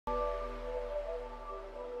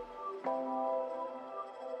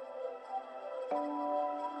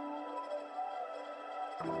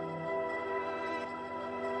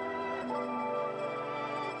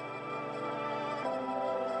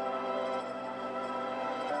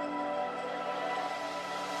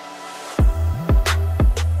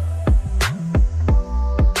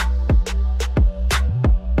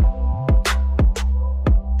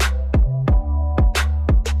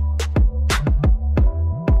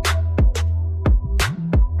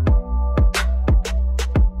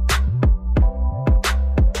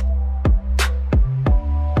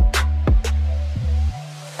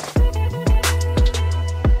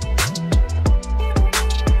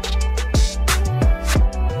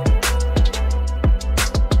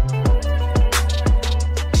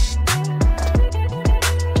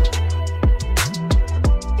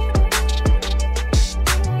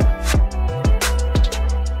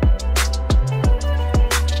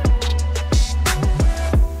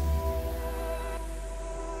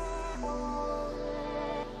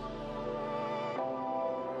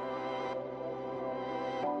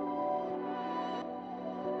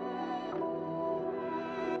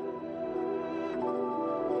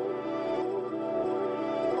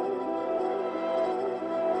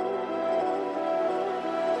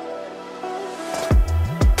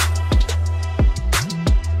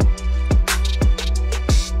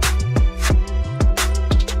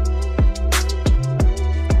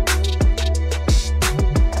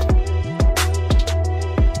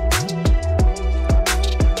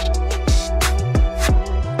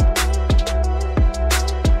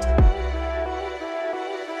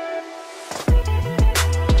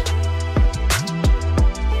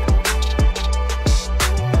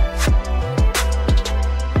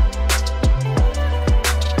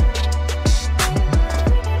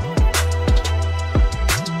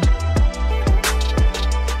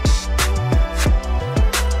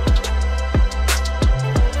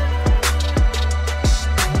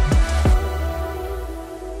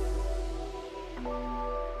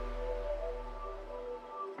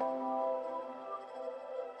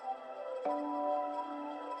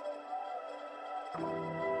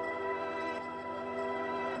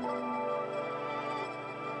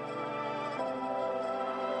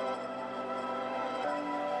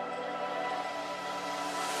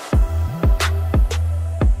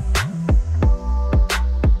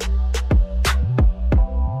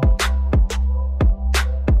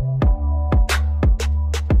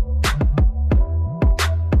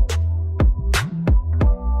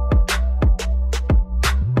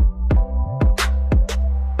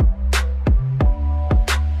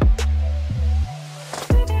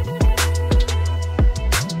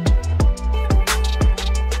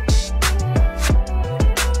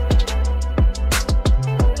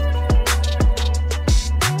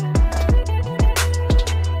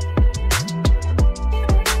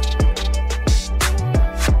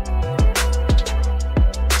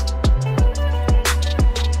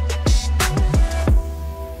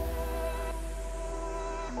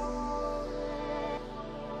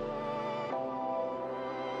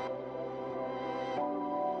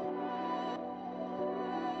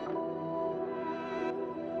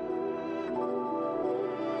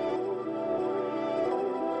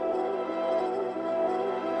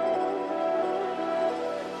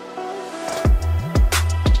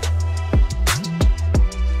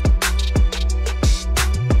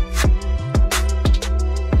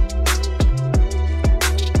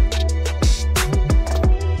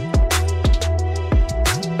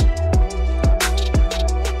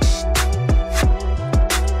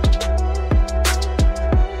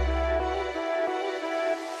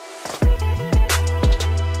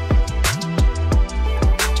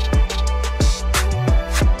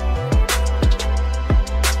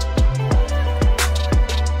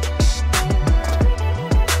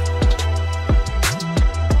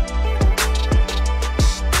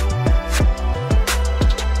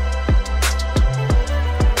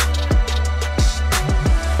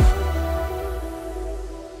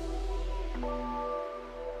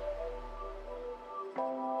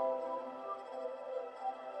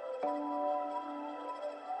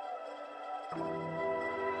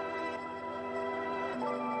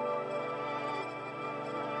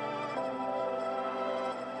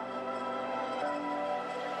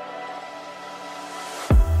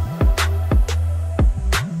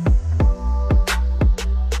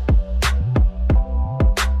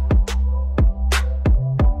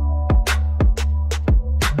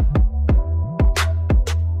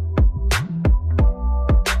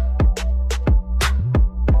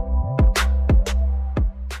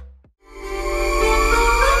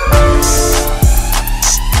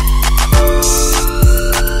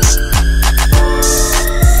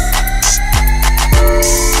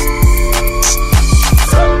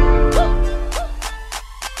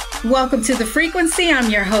Welcome to The Frequency. I'm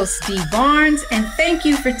your host, Dee Barnes, and thank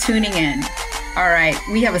you for tuning in. All right,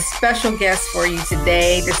 we have a special guest for you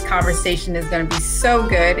today. This conversation is going to be so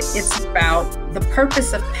good. It's about the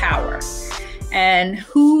purpose of power. And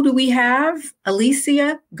who do we have?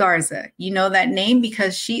 Alicia Garza. You know that name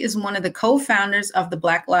because she is one of the co-founders of the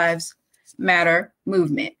Black Lives Matter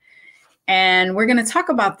movement. And we're going to talk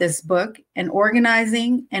about this book and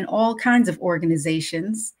organizing and all kinds of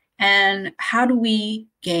organizations and how do we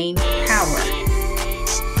gain power.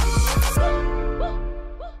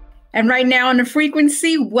 And right now on The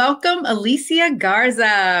Frequency, welcome Alicia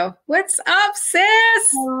Garza. What's up, sis?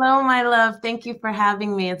 Hello, my love. Thank you for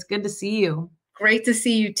having me. It's good to see you. Great to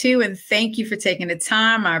see you too. And thank you for taking the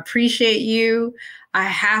time. I appreciate you. I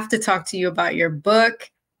have to talk to you about your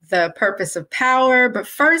book, The Purpose of Power. But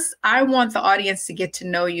first, I want the audience to get to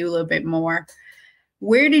know you a little bit more.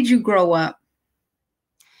 Where did you grow up?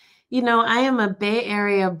 You know, I am a Bay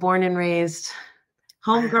Area born and raised,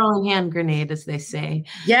 homegrown hand grenade, as they say.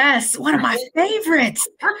 Yes, one of my favorites.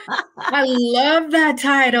 I love that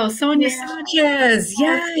title, Sonia Sanchez.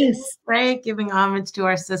 Yes. Right, giving homage to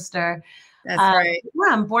our sister. That's right.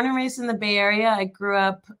 Yeah, I'm born and raised in the Bay Area. I grew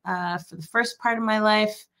up for the first part of my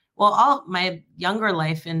life, well, all my younger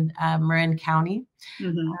life in Marin County,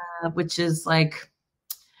 which is like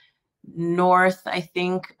north, I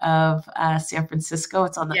think, of San Francisco.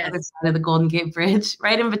 It's on the other side of the Golden Gate Bridge,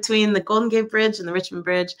 right in between the Golden Gate Bridge and the Richmond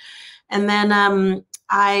Bridge. And then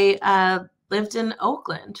I lived in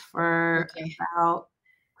Oakland for about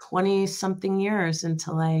 20 something years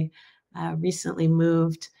until I recently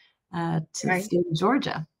moved to the state of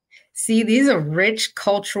Georgia. See, these are rich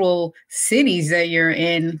cultural cities that you're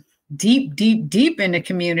in, deep, deep, deep in the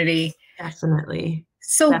community. Definitely.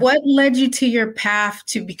 So what led you to your path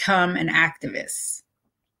to become an activist?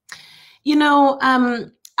 You know,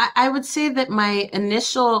 I would say that my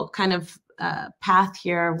initial kind of path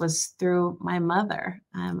here was through my mother.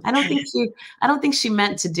 I don't think she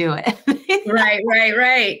meant to do it.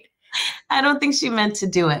 Right. I don't think she meant to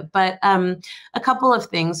do it, but a couple of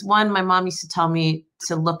things. One, my mom used to tell me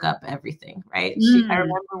to look up everything, right? I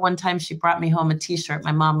remember one time she brought me home a t-shirt.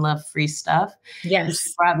 My mom loved free stuff. Yes. And she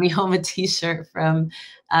brought me home a t-shirt from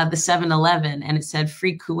the 7-Eleven and it said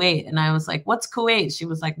free Kuwait. And I was like, what's Kuwait? She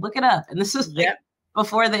was like, look it up. And this was like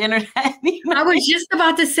before the internet. You know? I was just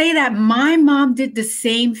about to say that my mom did the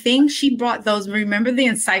same thing. She brought those, remember the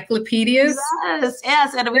encyclopedias?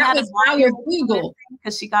 Yes. And we had to buy Google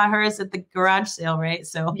because she got hers at the garage sale, right?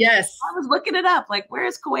 So yes, I was looking it up, like,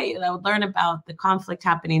 where's Kuwait? And I would learn about the conflict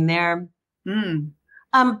happening there.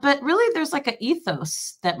 But really, there's like an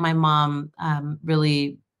ethos that my mom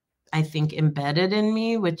really, I think, embedded in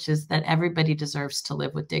me, which is that everybody deserves to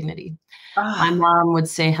live with dignity. My mom would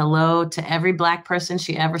say hello to every Black person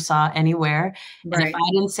she ever saw anywhere. Right. And if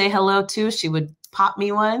I didn't say hello to, she would pop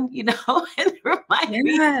me one, you know, and remind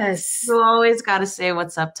me. You always got to say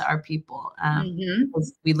what's up to our people.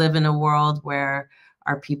 We live in a world where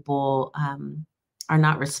our people are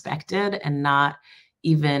not respected and not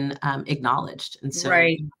even acknowledged. And so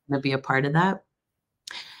I'm going to be a part of that.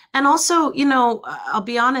 And also, you know, I'll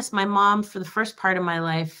be honest, my mom for the first part of my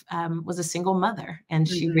life was a single mother, and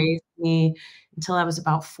she raised me until I was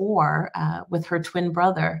about 4 with her twin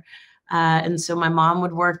brother. And so my mom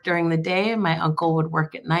would work during the day and my uncle would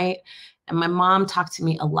work at night. And my mom talked to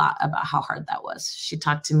me a lot about how hard that was. She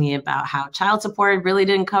talked to me about how child support really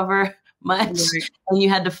didn't cover much and you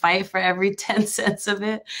had to fight for every 10 cents of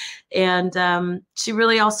it. And she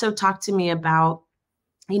really also talked to me about,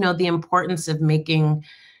 you know, the importance of making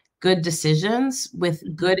good decisions with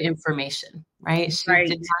good information, right? She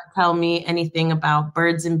did not tell me anything about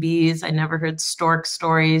birds and bees. I never heard stork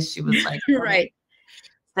stories. She was like,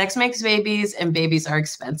 sex makes babies and babies are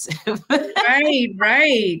expensive.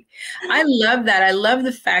 Right. I love that. I love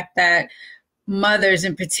the fact that mothers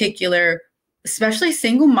in particular, especially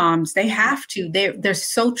single moms, they have to, they're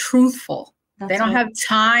so truthful. They don't have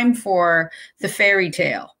time for the fairy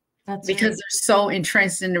tale. Because they're so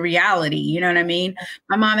entrenched in the reality. You know what I mean?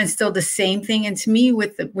 My mom instilled the same thing into me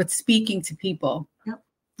with speaking to people,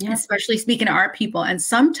 especially speaking to our people. And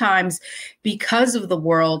sometimes because of the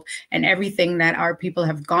world and everything that our people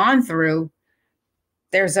have gone through,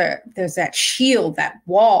 there's that shield, that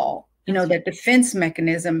wall, you know, that defense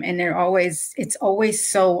mechanism. And it's always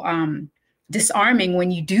so disarming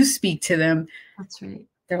when you do speak to them. That's right.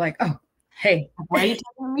 They're like, oh, hey, why are you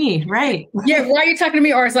talking to me? Right. Yeah. Why are you talking to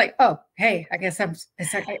me? Or it's like, oh, hey, I guess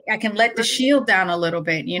it's like, I can let the shield down a little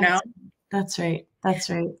bit, you know? That's right.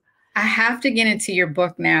 I have to get into your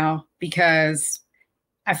book now because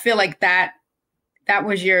I feel like that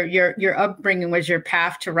was your upbringing, was your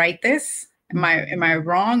path to write this. Am I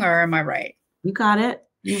wrong or am I right? You got it.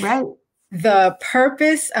 You're right. The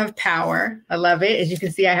Purpose of Power. I love it. As you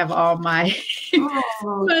can see, I have all my, my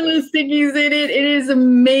little stickies in it. It is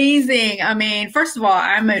amazing. I mean, first of all,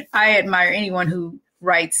 I admire anyone who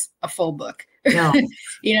writes a full book. No.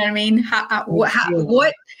 You know what I mean?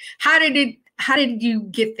 How did you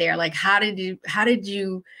get there? Like, how did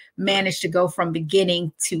you manage to go from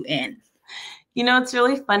beginning to end? You know, it's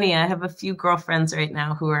really funny. I have a few girlfriends right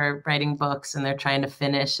now who are writing books and they're trying to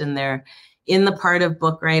finish, and they're in the part of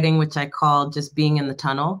book writing, which I call just being in the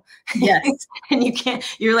tunnel. Yes. And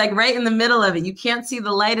you're like right in the middle of it. You can't see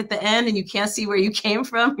the light at the end and you can't see where you came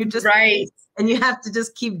from. You're just right. And you have to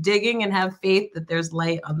just keep digging and have faith that there's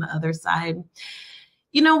light on the other side.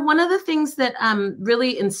 You know, one of the things that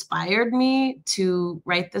really inspired me to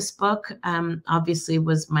write this book, obviously,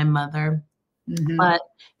 was my mother. But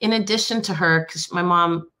in addition to her, because my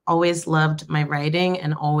mom always loved my writing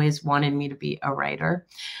and always wanted me to be a writer.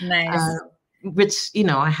 Nice. Which, you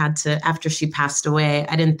know, I had to, after she passed away,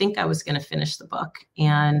 I didn't think I was going to finish the book.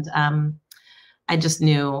 And I just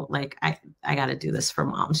knew, like, I got to do this for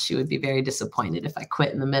Mom. She would be very disappointed if I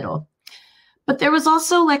quit in the middle. But there was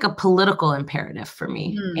also like a political imperative for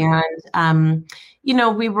me. And, you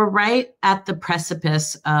know, we were right at the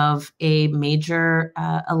precipice of a major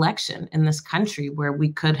election in this country where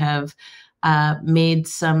we could have made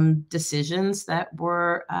some decisions that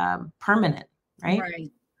were permanent,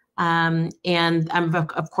 right? And I'm,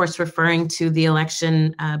 of course, referring to the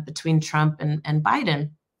election between Trump and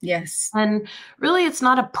Biden. Yes. And really, it's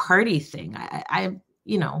not a party thing.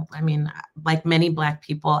 You know, I mean, like many Black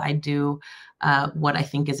people, I do what I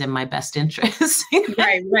think is in my best interest.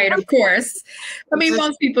 Right. Of course. I mean,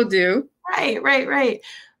 most people do. Right.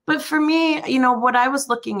 But for me, you know, what I was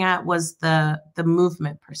looking at was the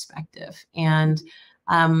movement perspective. And,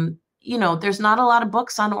 you know, there's not a lot of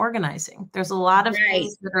books on organizing. There's a lot of Right.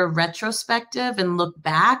 things that are retrospective and look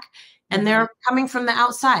back, and they're coming from the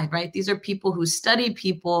outside, right? These are people who study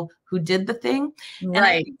people who did the thing. And I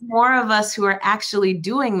Right. think more of us who are actually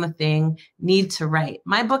doing the thing need to write.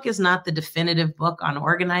 My book is not the definitive book on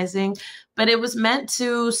organizing, but it was meant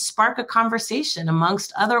to spark a conversation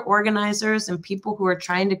amongst other organizers and people who are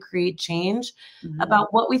trying to create change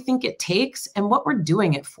about what we think it takes and what we're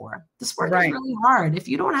doing it for. This work is really hard. If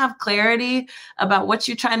you don't have clarity about what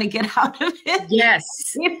you're trying to get out of it, Yes,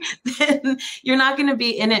 then you're not going to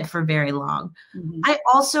be in it for very long. I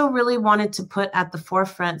also really wanted to put at the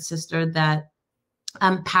forefront, sister, that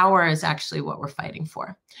power is actually what we're fighting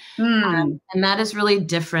for. And that is really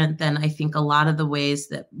different than I think a lot of the ways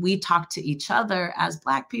that we talk to each other as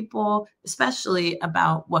Black people, especially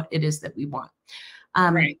about what it is that we want.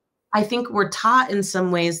 I think we're taught in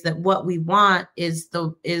some ways that what we want is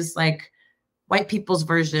like white people's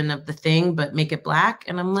version of the thing, but make it Black.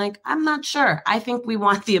 And I'm like, I'm not sure. I think we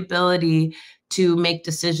want the ability to make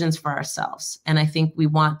decisions for ourselves. And I think we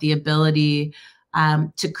want the ability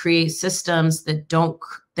to create systems that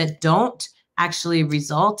don't actually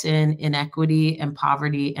result in inequity and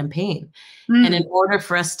poverty and pain. And in order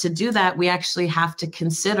for us to do that, we actually have to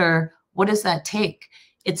consider, what does that take?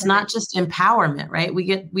 It's not just empowerment, right?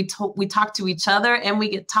 We talk to each other, and we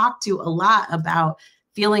get talked to a lot about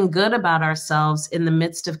feeling good about ourselves in the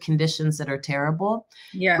midst of conditions that are terrible,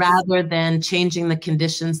 rather than changing the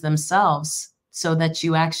conditions themselves so that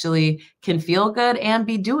you actually can feel good and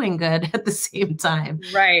be doing good at the same time.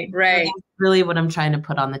 Right. That's really what I'm trying to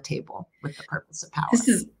put on the table with the purpose of power.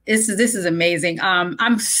 This is amazing.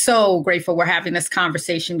 I'm so grateful we're having this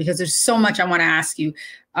conversation, because there's so much I want to ask you.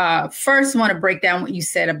 First, I want to break down what you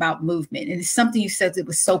said about movement. And it's something you said that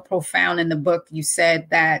was so profound in the book. You said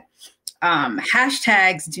that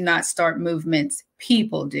hashtags do not start movements,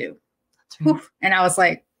 people do. That's right. And I was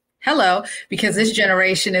like, hello, because this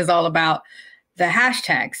generation is all about the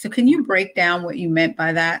hashtag. So can you break down what you meant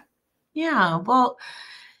by that? Yeah, well,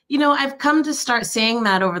 you know, I've come to start saying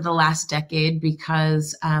that over the last decade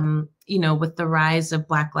because, you know, with the rise of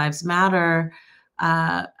Black Lives Matter,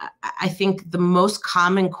 I think the most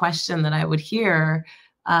common question that I would hear,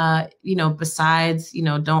 you know, besides, you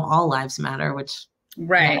know, don't all lives matter, which.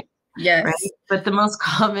 Right. Yes. Right? But the most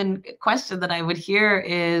common question that I would hear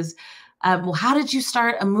is, well, how did you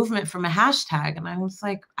start a movement from a hashtag? And I was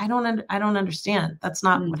like, I don't understand. That's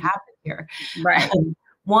not what happened here. Right.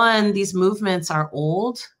 One, these movements are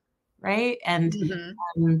old, right? And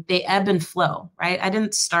they ebb and flow, right? I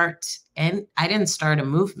didn't start a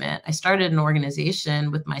movement. I started an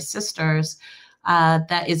organization with my sisters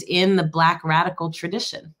that is in the Black radical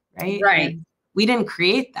tradition, right? Right. And we didn't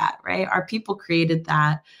create that, right? Our people created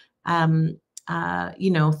that.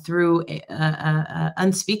 You know, through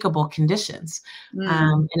unspeakable conditions.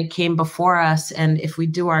 And it came before us. And if we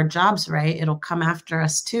do our jobs right, it'll come after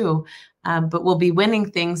us too. But we'll be winning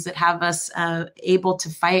things that have us able to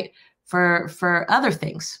fight for other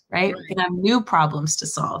things, right? We can have new problems to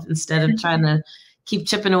solve instead of trying to keep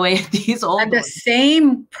chipping away at these old and the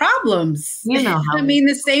same problems. You know how I mean,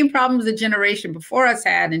 the same problems the generation before us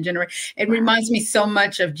had. And it reminds me so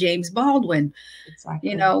much of James Baldwin.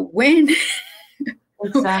 Exactly. You know, when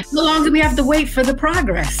exactly. How long do we have to wait for the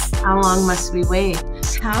progress? How long must we wait?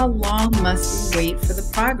 How long must we wait for the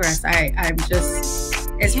progress? I'm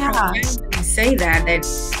just, it's profound when you say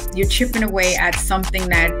that you're chipping away at something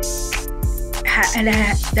that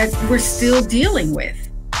we're still dealing with.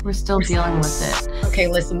 We're still dealing with it. Okay,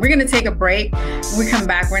 listen, we're going to take a break. When we come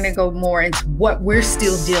back, we're going to go more into what we're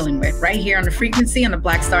still dealing with right here on the Frequency on the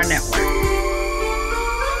Black Star Network.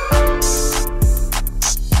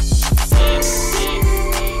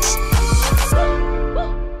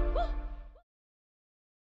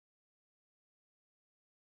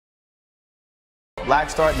 Black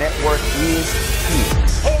Star Network is here.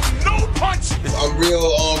 Oh, no punch! I'm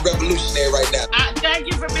real revolutionary right now. Thank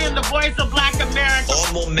you for being the voice of Black America.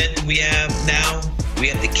 All momentum we have now, we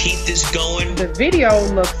have to keep this going. The video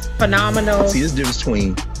looks phenomenal. See, there's a difference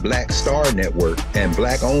between Black Star Network and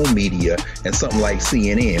Black-owned media and something like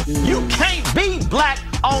CNN. You can't be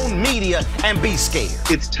Black-owned media and be scared.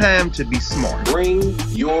 It's time to be smart. Bring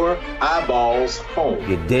your eyeballs home.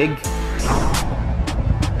 You dig?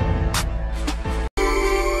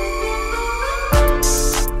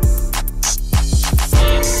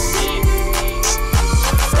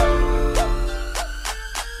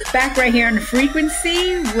 Back right here on the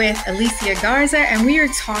Frequency with Alicia Garza, and we are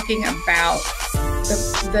talking about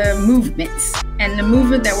the movements and the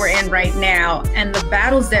movement that we're in right now and the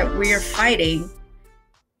battles that we are fighting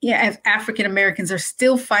yeah, African Americans are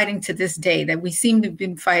still fighting to this day, that we seem to have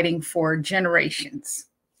been fighting for generations.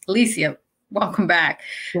 Alicia, welcome back.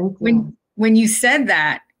 Thank you. When you said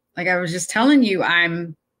that, like I was just telling you,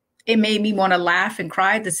 it made me want to laugh and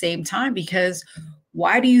cry at the same time, because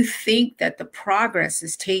why do you think that the progress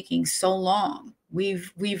is taking so long?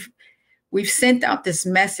 We've sent out this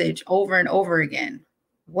message over and over again.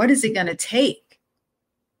 What is it going to take?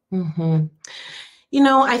 Mm-hmm. You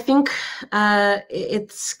know, I think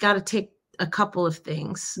it's got to take a couple of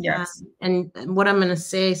things. Yes. And what I'm going to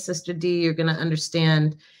say, Sister Dee, you're going to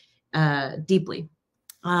understand deeply.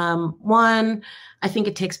 One, I think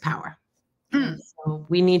it takes power. So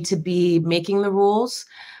we need to be making the rules.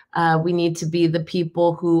 We need to be the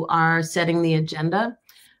people who are setting the agenda.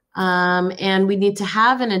 And we need to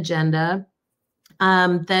have an agenda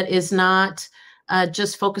that is not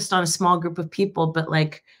just focused on a small group of people, but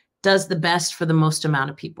like does the best for the most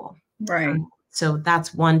amount of people. Right. So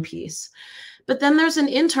that's one piece. But then there's an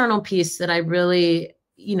internal piece that I really,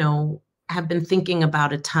 have been thinking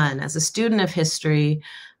about a ton. As a student of history,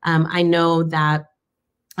 I know that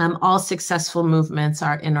all successful movements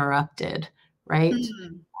are interrupted, right?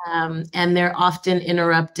 And they're often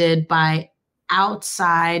interrupted by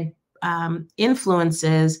outside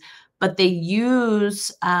influences, but they use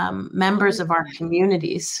members of our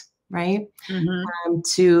communities, right?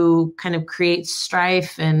 To kind of create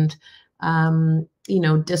strife and,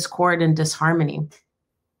 discord and disharmony.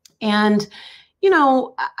 And,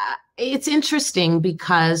 it's interesting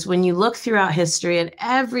because when you look throughout history at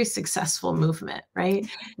every successful movement, right,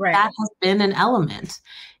 that has been an element.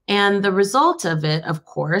 And the result of it, of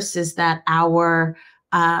course, is that our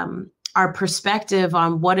perspective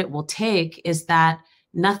on what it will take is that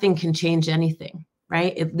nothing can change anything,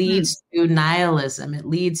 right? It leads to nihilism. It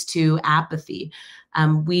leads to apathy.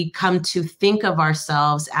 We come to think of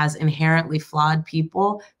ourselves as inherently flawed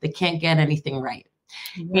people that can't get anything right.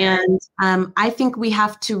 And I think we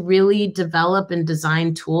have to really develop and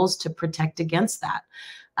design tools to protect against that,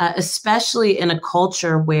 especially in a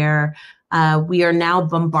culture where we are now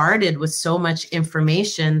bombarded with so much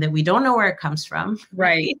information that we don't know where it comes from.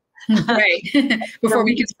 Right. Before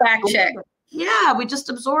we can fact check. Yeah, we just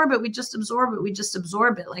absorb it. We just absorb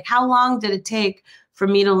it. Like, how long did it take for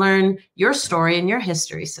me to learn your story and your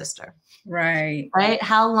history, sister? Right.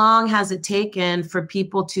 How long has it taken for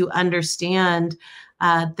people to understand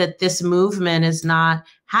that this movement is not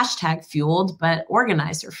hashtag fueled, but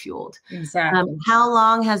organizer fueled? Exactly. How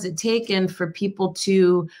long has it taken for people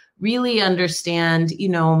to really understand,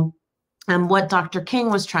 what Dr.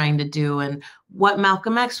 King was trying to do and what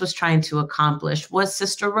Malcolm X was trying to accomplish, what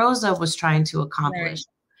Sister Rosa was trying to accomplish,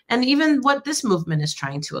 and even what this movement is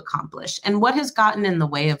trying to accomplish, and what has gotten in the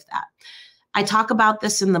way of that? I talk about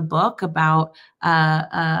this in the book about,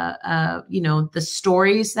 the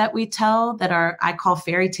stories that we tell that I call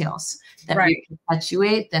fairy tales that we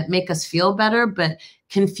perpetuate, that make us feel better, but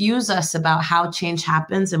confuse us about how change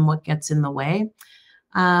happens and what gets in the way.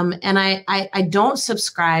 And I don't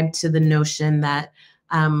subscribe to the notion that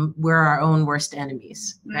we're our own worst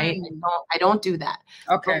enemies, right? I don't do that.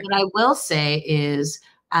 Okay. But what I will say is,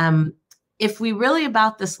 if we really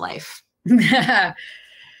about this life,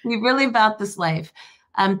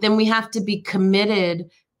 then we have to be committed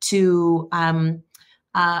to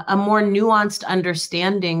a more nuanced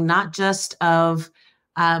understanding, not just of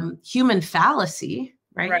human fallacy,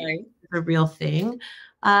 right? The real thing.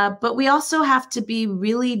 But we also have to be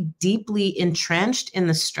really deeply entrenched in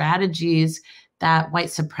the strategies that white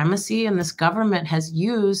supremacy and this government has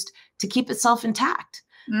used to keep itself intact.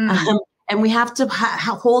 And we have to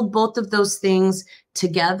hold both of those things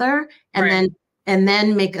together and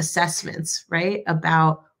then make assessments, right,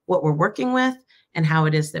 about what we're working with and how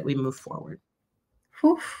it is that we move forward.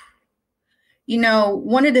 Whew.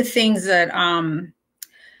 One of the things that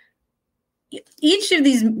each of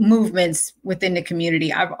these movements within the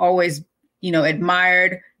community, I've always,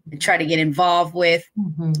 admired and tried to get involved with,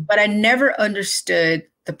 but I never understood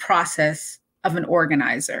the process of an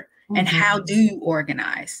organizer and how do you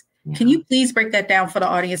organize? Yeah. Can you please break that down for the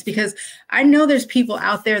audience? Because I know there's people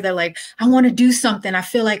out there that are like, I want to do something. I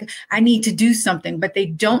feel like I need to do something, but they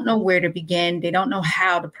don't know where to begin. They don't know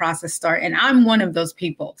how the process starts. And I'm one of those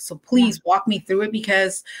people. So please walk me through it,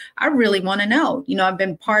 because I really want to know. I've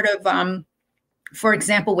been part of, for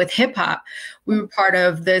example, with hip hop, we were part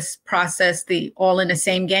of this process, the All in the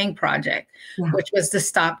Same Gang project, which was to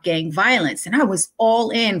stop gang violence. And I was all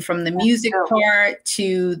in, from the music part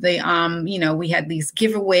to the, we had these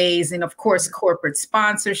giveaways, and of course, corporate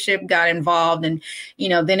sponsorship got involved. And,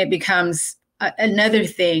 then it becomes another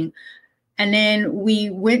thing. And then we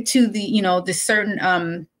went to the, the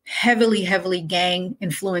certain heavily gang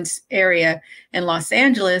influenced area in Los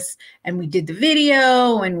Angeles. And we did the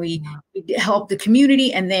video and we helped the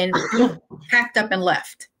community, and then packed up and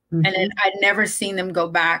left. And then I'd never seen them go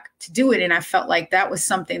back to do it. And I felt like that was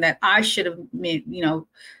something that I should have made,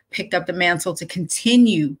 picked up the mantle to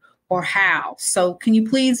continue, or how. So can you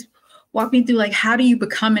please walk me through, like, how do you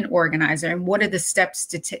become an organizer, and what are the steps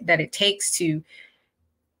that it takes to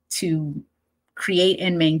create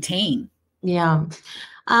and maintain? Yeah.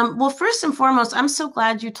 Well, first and foremost, I'm so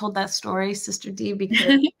glad you told that story, Sister Dee,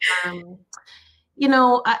 because,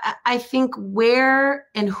 I think where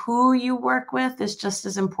and who you work with is just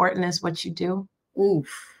as important as what you do.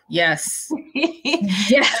 Oof. Yes.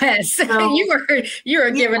 Yes. So, you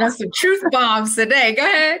are giving us some truth bombs today. Go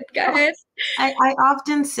ahead. I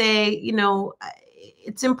often say,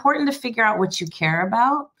 it's important to figure out what you care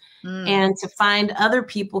about and to find other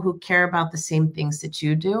people who care about the same things that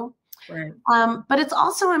you do. Right. But it's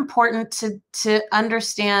also important to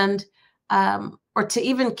understand or to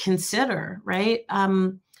even consider, right?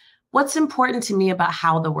 What's important to me about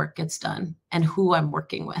how the work gets done and who I'm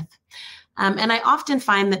working with. And I often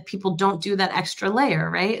find that people don't do that extra layer,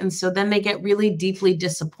 right? And so then they get really deeply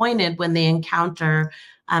disappointed when they encounter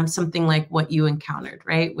something like what you encountered,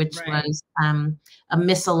 right? Which was a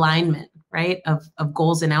misalignment, right, of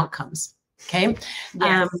goals and outcomes. Okay.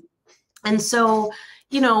 Yes. And so,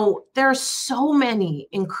 there are so many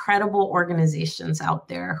incredible organizations out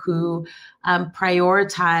there who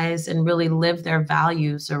prioritize and really live their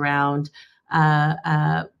values around,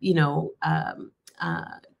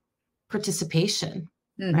 participation,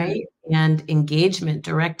 right? And engagement,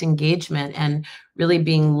 direct engagement, and really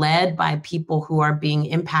being led by people who are being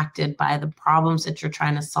impacted by the problems that you're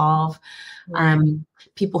trying to solve.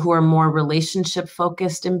 People who are more relationship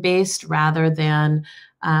focused and based rather than,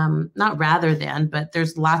 but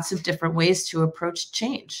there's lots of different ways to approach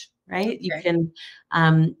change, right? You can,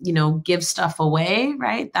 give stuff away,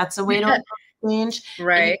 right? That's a way to approach change.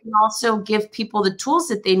 Right. And you can also give people the tools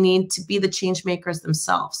that they need to be the change makers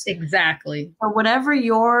themselves. Exactly. So whatever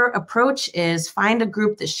your approach is, find a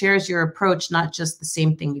group that shares your approach, not just the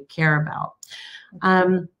same thing you care about.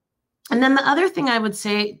 And then the other thing I would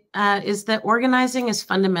say is that organizing is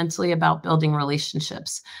fundamentally about building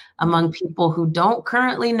relationships among people who don't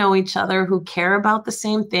currently know each other, who care about the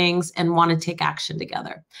same things and want to take action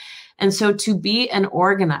together. And so to be an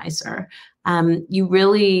organizer, you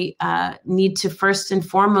really need to first and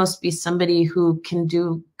foremost be somebody who can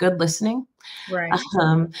do good listening. Right.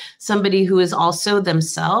 Somebody who is also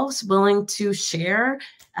themselves willing to share,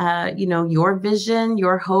 your vision,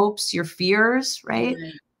 your hopes, your fears, right?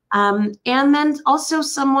 And then also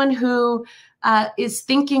someone who is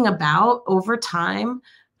thinking about over time,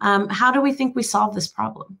 how do we think we solve this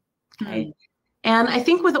problem? Okay. And I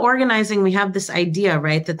think with organizing, we have this idea,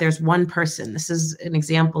 right, that there's one person. This is an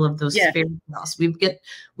example of those fairy tales.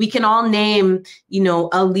 We can all name,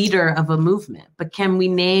 a leader of a movement, but can we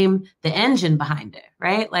name the engine behind it,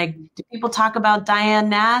 right? Like, do people talk about Diane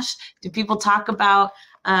Nash? Do people talk about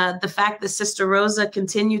the fact that Sister Rosa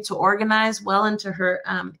continued to organize well into her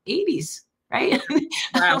 80s, right?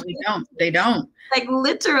 Wow, they don't. Like,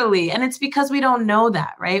 literally. And it's because we don't know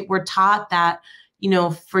that, right? We're taught that,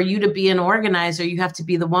 for you to be an organizer, you have to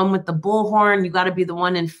be the one with the bullhorn. You got to be the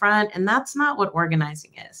one in front. And that's not what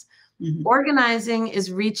organizing is. Organizing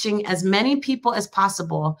is reaching as many people as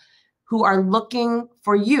possible who are looking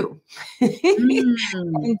for you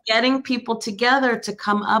and getting people together to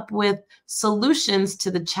come up with solutions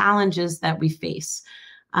to the challenges that we face.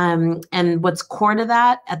 And what's core to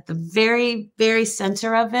that, at the very, very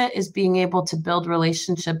center of it, is being able to build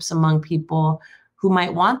relationships among people who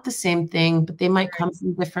might want the same thing, but they might come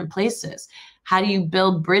from different places. How do you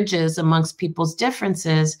build bridges amongst people's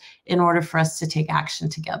differences in order for us to take action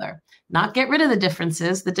together? Not get rid of the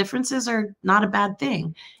differences. The differences are not a bad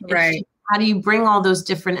thing. Right. It's how do you bring all those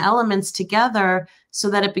different elements together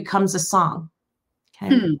so that it becomes a song?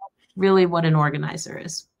 Okay. Really what an organizer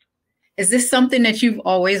is. Is this something that you've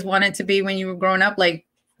always wanted to be when you were growing up? Like,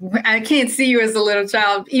 I can't see you as a little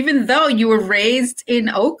child, even though you were raised in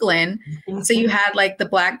Oakland. So you had like the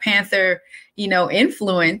Black Panther,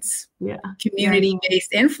 influence,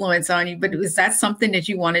 community-based influence on you. But was that something that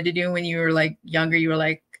you wanted to do when you were like younger? You were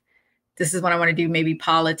like, this is what I want to do, maybe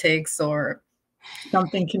politics or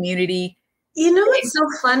something community. It's so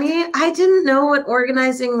funny. I didn't know what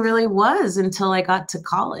organizing really was until I got to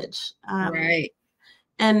college. Right.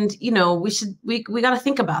 And, we got to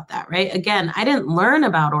think about that, right? Again, I didn't learn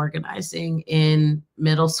about organizing in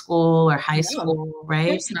middle school or high school, right?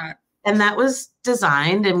 Of course not. And that was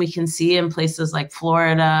designed, and we can see in places like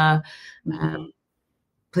Florida,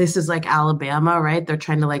 places like Alabama, right? They're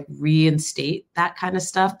trying to like reinstate that kind of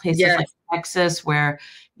stuff. Places like Texas, where,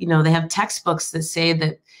 you know, they have textbooks that say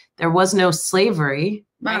that there was no slavery.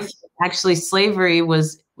 Right? Actually, slavery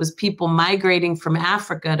was people migrating from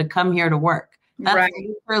Africa to come here to work. That's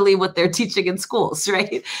literally what they're teaching in schools,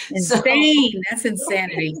 right? Insane. That's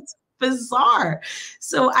insanity. It's bizarre.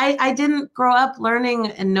 So I didn't grow up learning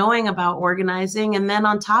and knowing about organizing. And then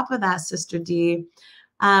on top of that, Sister Dee,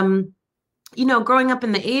 you know, growing up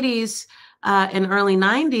in the 80s and early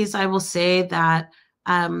 90s, I will say that,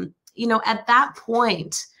 you know, at that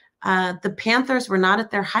point, the Panthers were not at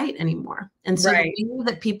their height anymore. And so the way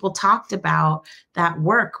that people talked about that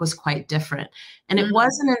work was quite different. And it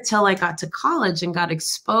wasn't until I got to college and got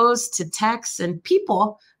exposed to texts and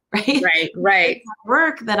people, right.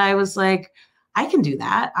 Work that I was like, I can do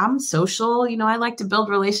that. I'm social, you know, I like to build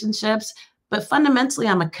relationships, but fundamentally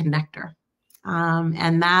I'm a connector.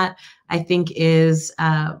 And that I think is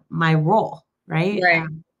my role, right?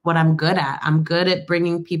 What I'm good at. I'm good at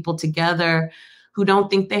bringing people together who don't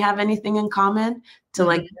think they have anything in common to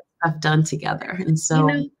like get stuff done together. And so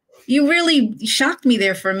you know, you really shocked me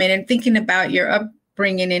there for a minute, thinking about your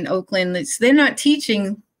upbringing in Oakland. They're not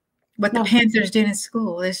teaching what the Panthers did in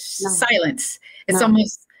school. It's silence. It's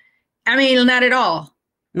almost, I mean, not at all.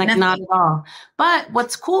 Like not at all. But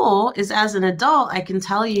what's cool is as an adult, I can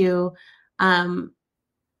tell you, Panthers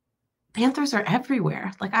are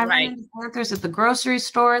everywhere. Like I run into Panthers at the grocery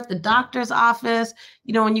store, at the doctor's office.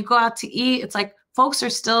 You know, when you go out to eat, it's like folks are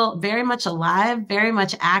still very much alive, very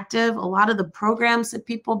much active. A lot of the programs that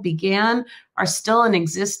people began are still in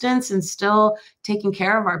existence and still taking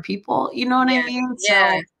care of our people. You know what I mean?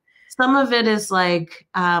 So some of it is like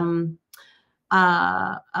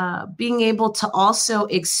being able to also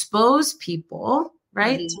expose people,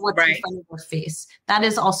 right, to what's in front of their face. That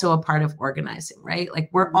is also a part of organizing, right? Like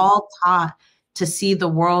we're all taught to see the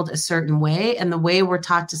world a certain way, and the way we're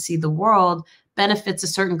taught to see the world benefits a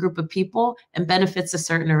certain group of people and benefits a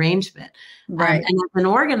certain arrangement. And as an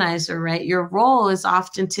organizer, right, your role is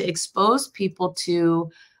often to expose people to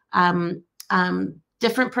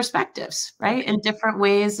different perspectives, right, and different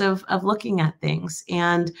ways of looking at things,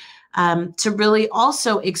 and to really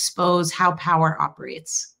also expose how power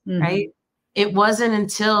operates, right? It wasn't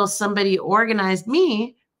until somebody organized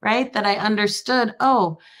me, right, that I understood,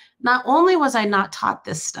 oh, not only was I not taught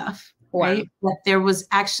this stuff, right, but there was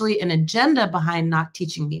actually an agenda behind not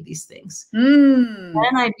teaching me these things. Then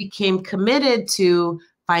I became committed to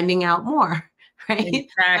finding out more, right?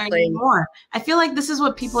 Learning more. I feel like this is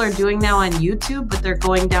what people are doing now on YouTube, but they're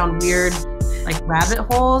going down weird, like rabbit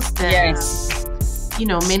holes that, you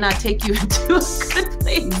know, may not take you into a good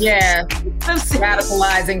place.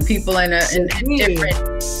 Radicalizing people in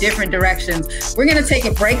different directions. We're going to take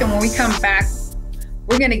a break, and when we come back,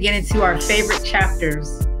 we're going to get into our favorite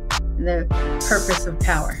chapters, the purpose of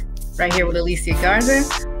power, right here with Alicia Garza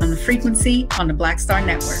on The Frequency on the Black Star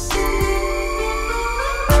Network.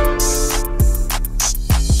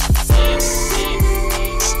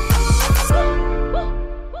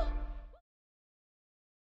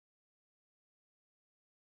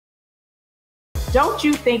 Don't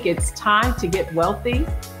you think it's time to get wealthy?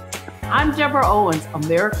 I'm Deborah Owens,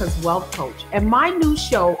 America's Wealth Coach, and my new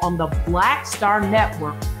show on the Black Star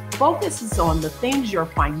Network focuses on the things your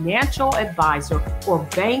financial advisor or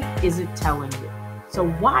bank isn't telling you. So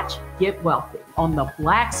watch Get Wealthy on the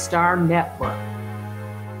Black Star Network.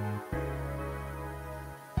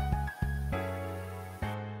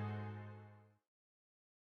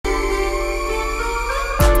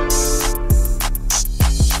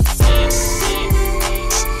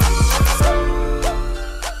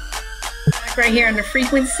 Right here on The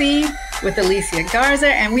Frequency with Alicia Garza,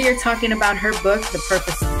 and we are talking about her book, The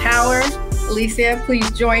Purpose of Power. Alicia,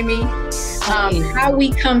 please join me. How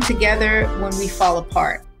we come together when we fall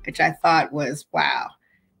apart, which I thought was, wow,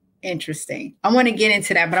 interesting. I want to get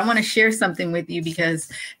into that, but I want to share something with you,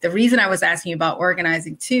 because the reason I was asking you about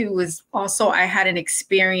organizing too was also I had an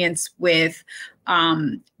experience with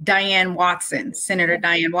Diane Watson, Senator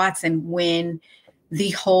Diane Watson, when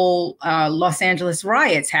the whole Los Angeles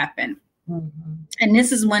riots happened. And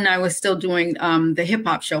this is when I was still doing the hip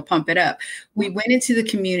hop show, Pump It Up. We went into the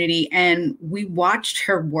community and we watched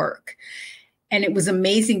her work. And it was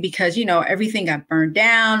amazing because, you know, everything got burned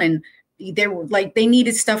down, and they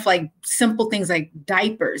needed stuff like simple things like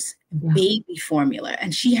diapers, baby formula.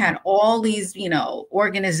 And she had all these, you know,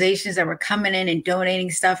 organizations that were coming in and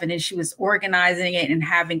donating stuff. And then she was organizing it and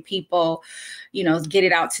having people, you know, get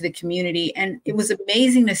it out to the community. And it was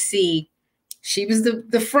amazing to see. She was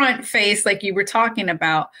the front face, like you were talking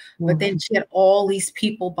about, but then she had all these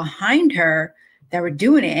people behind her that were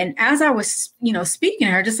doing it. And as I was, speaking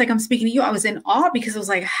to her, just like I'm speaking to you, I was in awe because it was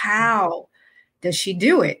like, how does she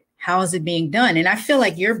do it? How is it being done? And I feel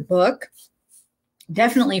like your book,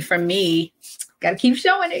 definitely for me, got to keep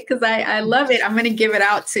showing it because I love it. I'm going to give it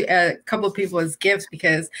out to a couple of people as gifts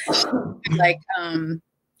because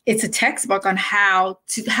it's a textbook on how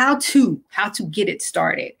to get it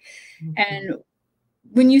started. Mm-hmm. And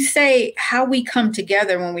when you say how we come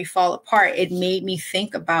together when we fall apart, it made me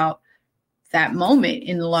think about that moment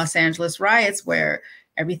in the Los Angeles riots where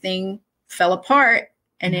everything fell apart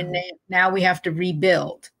and then now we have to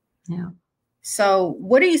rebuild. Yeah. So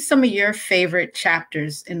what are some of your favorite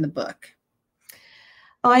chapters in the book?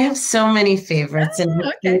 Oh, I have so many favorites.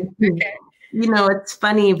 Okay. It's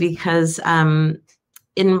funny because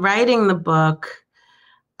in writing the book,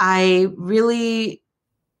 I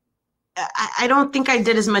don't think I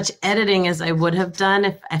did as much editing as I would have done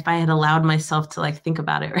if I had allowed myself to like think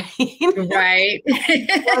about it, right? Right.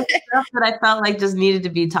 Stuff that I felt like just needed to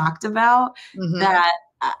be talked about that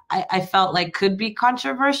I felt like could be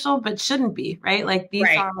controversial, but shouldn't be, right? Like these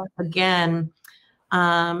are, again,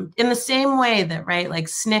 in the same way that, right, like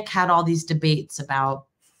SNCC had all these debates about,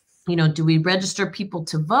 do we register people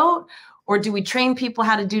to vote or do we train people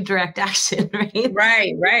how to do direct action, right?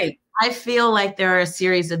 Right. I feel like there are a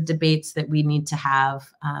series of debates that we need to have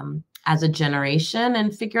as a generation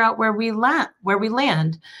and figure out where we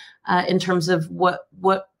land in terms of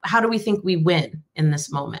how do we think we win in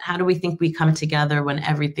this moment? How do we think we come together when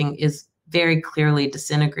everything is very clearly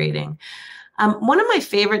disintegrating? One of my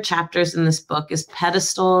favorite chapters in this book is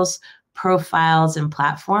pedestals, profiles, and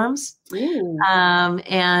platforms.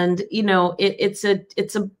 And it's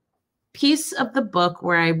a piece of the book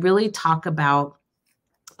where I really talk about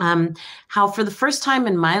how for the first time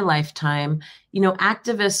in my lifetime,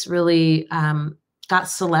 activists really got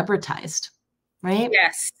celebritized, right?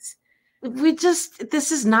 Yes.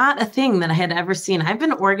 This is not a thing that I had ever seen. I've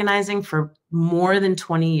been organizing for more than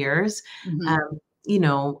 20 years. Mm-hmm.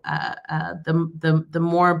 The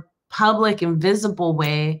more public and visible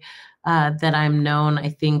way that I'm known, I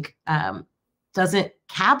think, doesn't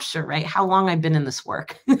capture, right, how long I've been in this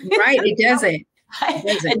work. Right, it doesn't. I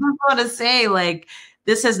just want to say, like,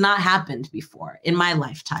 this has not happened before in my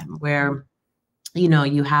lifetime where,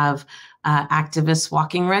 you have activists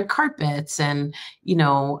walking red carpets and,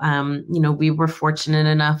 we were fortunate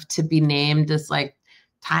enough to be named as like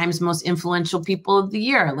Time's most influential people of the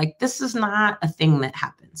year. Like, this is not a thing that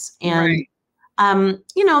happens. And,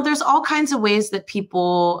 there's all kinds of ways that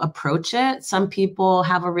people approach it. Some people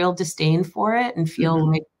have a real disdain for it and feel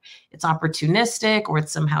like it's opportunistic or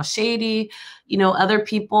it's somehow shady. Other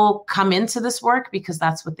people come into this work because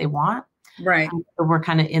that's what they want. Right. So we're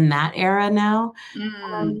kind of in that era now.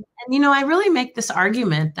 And, I really make this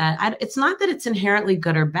argument that it's not that it's inherently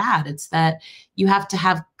good or bad. It's that you have to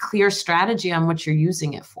have clear strategy on what you're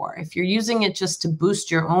using it for. If you're using it just to boost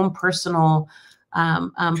your own personal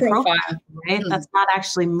profile, right? That's not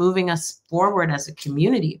actually moving us forward as a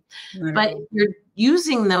community. Right. But if you're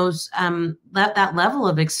using those that level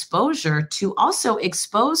of exposure to also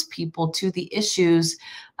expose people to the issues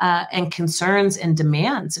and concerns and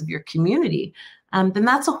demands of your community, then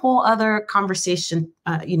that's a whole other conversation,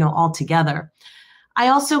 altogether. I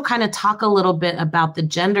also kind of talk a little bit about the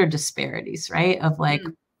gender disparities, right? Of like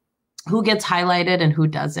who gets highlighted and who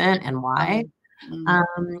doesn't and why.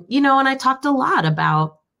 And I talked a lot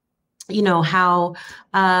about, how,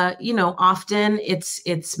 often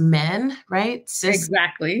it's men, right?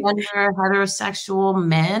 Exactly. Heterosexual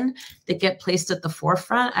men that get placed at the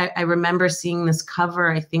forefront. I remember seeing this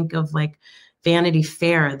cover, I think of like Vanity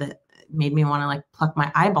Fair that made me want to like pluck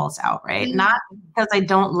my eyeballs out, right? Mm-hmm. Not because I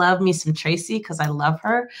don't love me some Tracy, because I love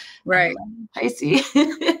her. Right. Tracy.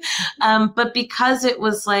 But because it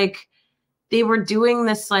was like, they were doing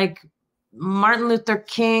this like Martin Luther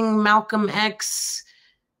King, Malcolm X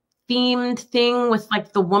themed thing with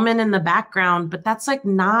like the woman in the background, but that's like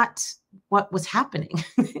not what was happening.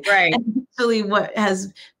 Right. And actually what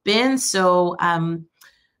has been so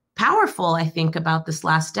powerful, I think, about this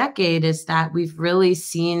last decade is that we've really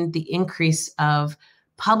seen the increase of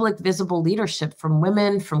public visible leadership from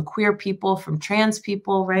women, from queer people, from trans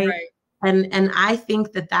people, right? And I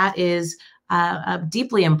think that is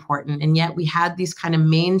deeply important. And yet we had these kind of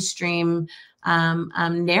mainstream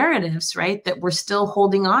narratives, right, that we're still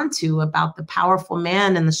holding on to about the powerful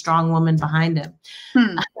man and the strong woman behind him.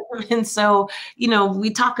 And so,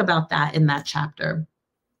 we talk about that in that chapter.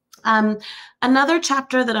 Another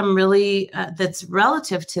chapter that I'm really, that's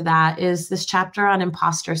relative to that is this chapter on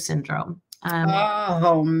imposter syndrome.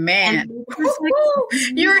 Oh man,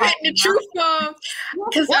 you're hitting the truth bomb.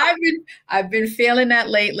 Because I've been feeling that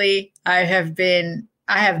lately. I have been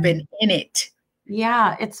in it.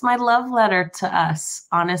 Yeah, it's my love letter to us,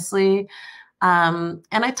 honestly. And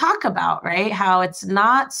I talk about, right, how it's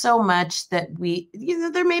not so much that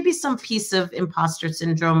there may be some piece of imposter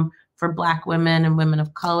syndrome for Black women and women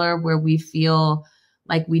of color where we feel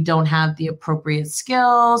like we don't have the appropriate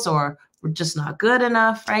skills or we're just not good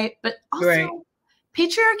enough, right? But also,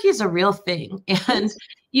 patriarchy is a real thing. And,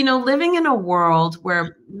 living in a world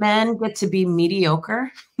where men get to be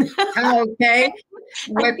mediocre. Okay.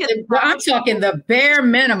 I'm talking the bare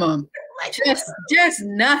minimum. Just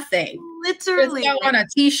nothing. Literally. Just on a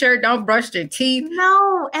t-shirt, don't brush their teeth.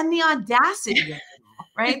 No, and the audacity of it all,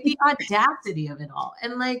 right? The audacity of it all.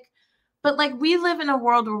 And but we live in a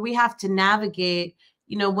world where we have to navigate,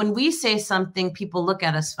 when we say something, people look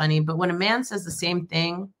at us funny, but when a man says the same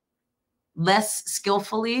thing less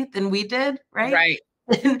skillfully than we did, right? Right.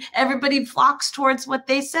 Then everybody flocks towards what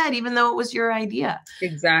they said, even though it was your idea.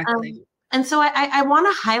 Exactly. And so I want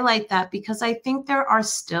to highlight that because I think there are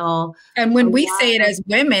still. And when we say it as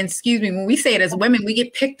women, when we say it as women, we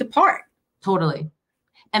get picked apart. Totally.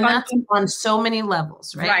 And that's on so many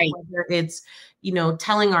levels, right? Right. Whether it's,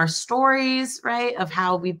 telling our stories, right, of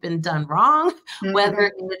how we've been done wrong,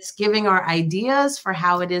 whether it's giving our ideas for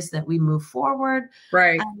how it is that we move forward.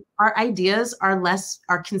 Right. Our ideas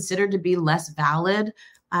are considered to be less valid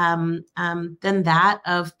than that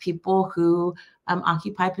of people who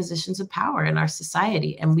occupy positions of power in our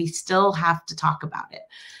society. And we still have to talk about it.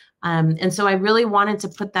 And so I really wanted to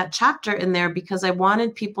put that chapter in there because I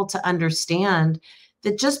wanted people to understand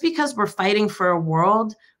that just because we're fighting for a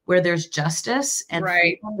world where there's justice and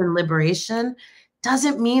freedom and liberation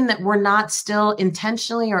doesn't mean that we're not still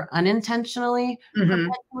intentionally or unintentionally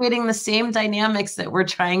perpetuating the same dynamics that we're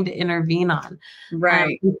trying to intervene on.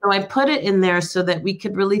 Right. So I put it in there so that we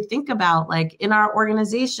could really think about, in our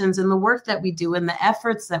organizations and the work that we do and the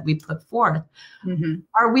efforts that we put forth,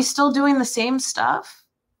 are we still doing the same stuff?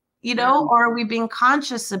 Or are we being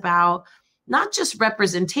conscious about not just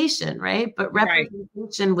representation, right? But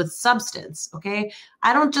representation with substance, okay?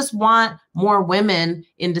 I don't just want more women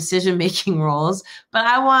in decision-making roles, but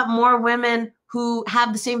I want more women who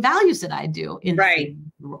have the same values that I do in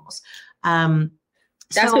decision-making roles.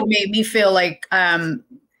 That's what made me feel like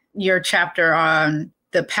your chapter on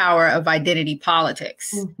the power of identity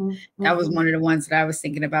politics. That was one of the ones that I was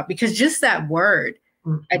thinking about because just that word,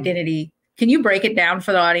 identity, can you break it down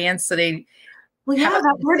for the audience so they... Well, yeah,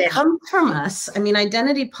 that word comes from us. I mean,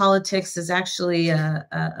 identity politics is actually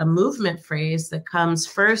a movement phrase that comes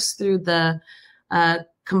first through the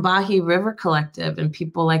Combahee River Collective and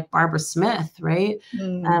people like Barbara Smith, right?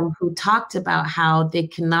 Who talked about how they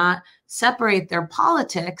cannot separate their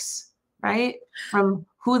politics, right, from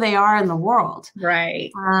who they are in the world. Right.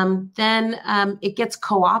 Then it gets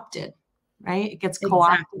co-opted, right? It gets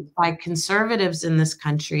co-opted by conservatives in this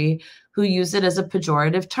country who use it as a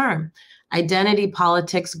pejorative term. Identity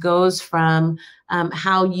politics goes from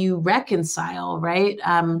how you reconcile, right?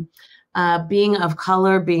 Being of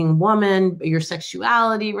color, being woman, your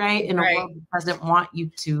sexuality, right? In a world that doesn't want you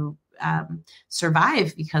to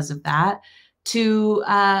survive because of that, to,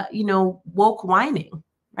 woke whining,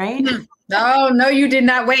 right? No, you did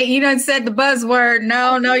not. Wait, you done said the buzzword.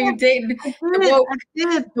 No, you didn't. I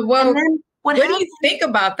did. What do you think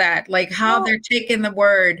about that? Like how they're taking the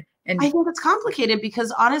word? And I think it's complicated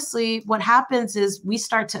because honestly, what happens is we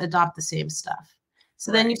start to adopt the same stuff.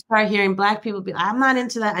 So then you start hearing Black people be like, I'm not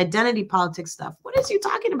into that identity politics stuff. What is you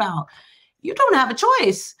talking about? You don't have a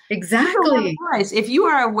choice. Exactly. If you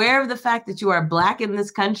are aware of the fact that you are Black in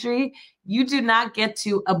this country, you do not get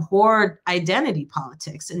to abhor identity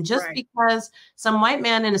politics. And just because some white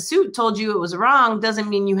man in a suit told you it was wrong doesn't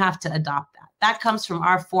mean you have to adopt that. That comes from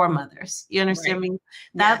our foremothers. You understand me?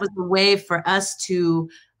 That was a way for us to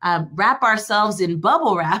wrap ourselves in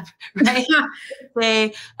bubble wrap, right?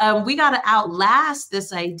 Say, we got to outlast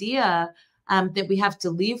this idea that we have to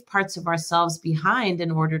leave parts of ourselves behind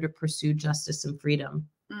in order to pursue justice and freedom.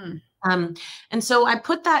 And so I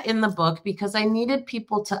put that in the book because I needed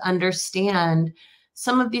people to understand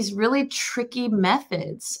some of these really tricky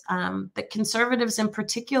methods that conservatives in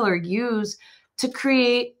particular use to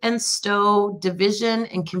create and stow division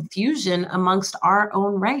and confusion amongst our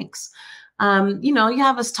own ranks. You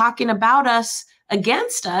have us talking about us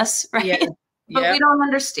against us, right? But we don't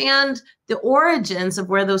understand the origins of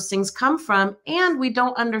where those things come from. And we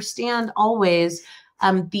don't understand always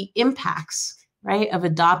the impacts, right, of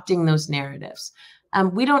adopting those narratives.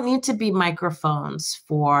 We don't need to be microphones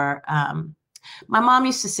for, my mom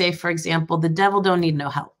used to say, for example, the devil don't need no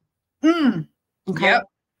help. Okay. Yep.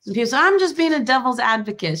 So people say, I'm just being a devil's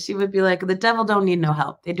advocate. She would be like, the devil don't need no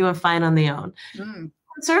help. They're doing fine on their own.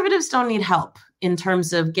 Conservatives don't need help in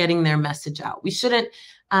terms of getting their message out. We shouldn't,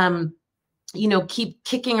 keep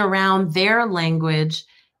kicking around their language,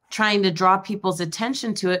 trying to draw people's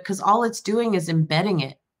attention to it, because all it's doing is embedding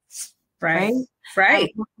it. Right.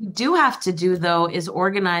 What we do have to do, though, is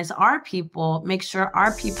organize our people, make sure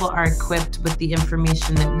our people are equipped with the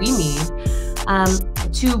information that we need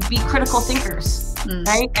to be critical thinkers,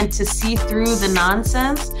 right? And to see through the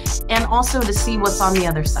nonsense, and also to see what's on the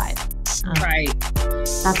other side. Right.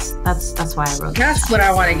 That's why I wrote That's what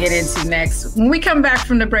I want to get into next. When we come back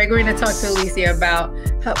from the break, we're going to talk to Alicia about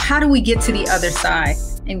how do we get to the other side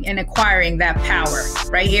and acquiring that power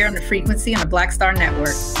right here on the frequency on the Black Star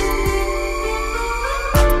Network.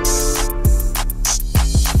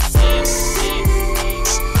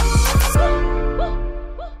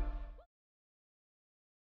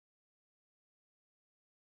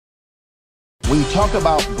 When you talk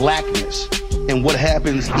about blackness and what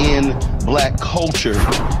happens in black culture,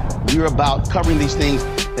 we're about covering these things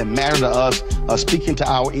that matter to us, speaking to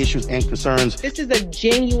our issues and concerns. This is a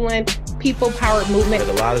genuine people-powered movement.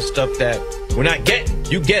 There's a lot of stuff that we're not getting.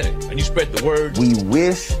 You get it, and you spread the word. We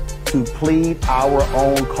wish to plead our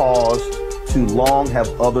own cause. Too long have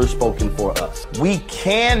others spoken for us. We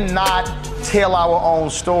cannot tell our own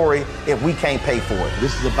story if we can't pay for it.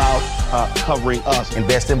 This is about covering us.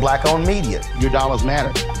 Invest in black-owned media. Your dollars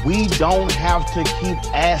matter. We don't have to keep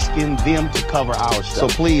asking them to cover our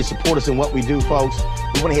stuff. So please support us in what we do, folks.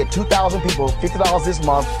 We want to hit 2,000 people, $50 this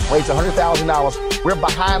month, raise $100,000. We're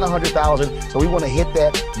behind 100,000, so we want to hit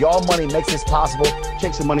that. Y'all money makes this possible.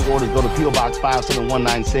 Checks and money orders go to P.O. Box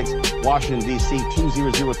 57196, Washington, D.C.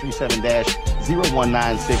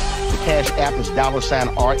 20037-0196. The Cash App is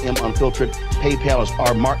 $RM Unfiltered. PayPal is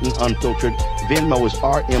R Martin Unfiltered. Venmo is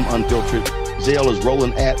RM Unfiltered. Zelle is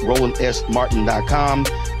Roland at RolandSMartin.com.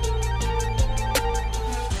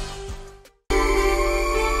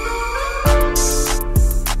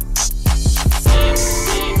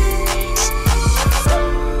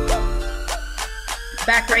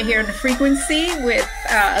 Back right here in the frequency with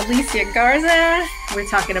Alicia Garza. We're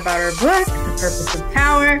talking about her book, The Purpose of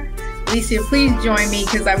Power. Alicia, please join me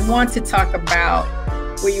because I want to talk about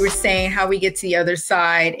what you were saying, how we get to the other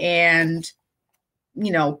side and,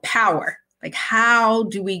 power. Like, how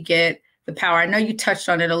do we get the power? I know you touched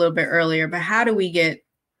on it a little bit earlier, but how do we get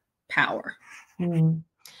power?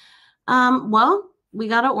 Well, we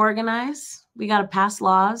got to organize, we got to pass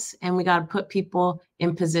laws, and we got to put people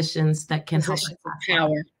in positions that can help us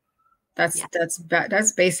power. That's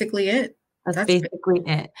basically it. That's basically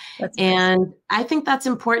it. And I think that's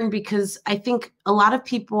important because I think a lot of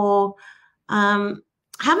people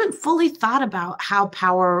haven't fully thought about how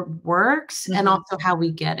power works and also how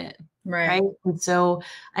we get it. Right. And so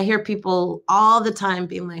I hear people all the time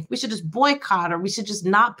being like, we should just boycott or we should just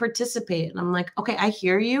not participate. And I'm like, okay, I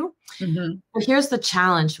hear you. But here's the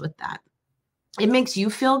challenge with that. It makes you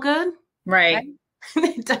feel good. Right?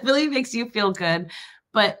 It definitely makes you feel good.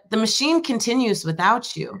 But the machine continues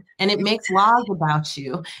without you, and it makes laws about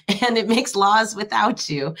you, and it makes laws without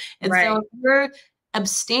you. And so if you're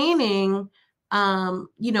abstaining,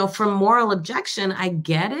 from moral objection, I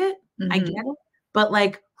get it. I get it. But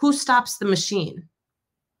like, who stops the machine?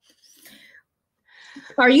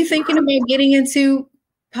 Are you thinking about getting into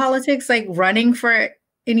politics, like running for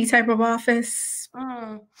any type of office?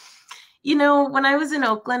 When I was in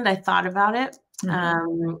Oakland, I thought about it.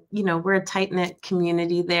 We're a tight-knit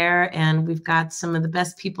community there, and we've got some of the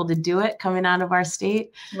best people to do it coming out of our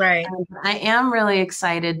state. Right. I am really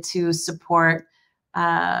excited to support,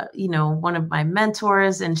 one of my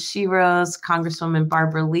mentors and sheroes, Congresswoman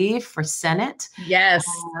Barbara Lee, for Senate. Yes.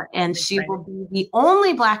 And she will be the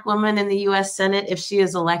only Black woman in the U.S. Senate if she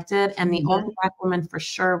is elected, and the only Black woman for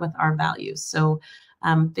sure with our values. So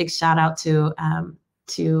big shout out to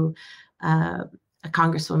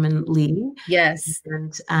Congresswoman Lee. Yes.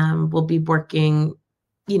 And we'll be working,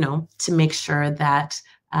 to make sure that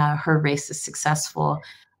her race is successful.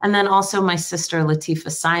 And then also my sister,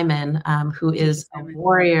 Latifah Simon, who is a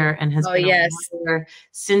warrior and has been a warrior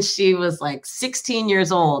since she was like 16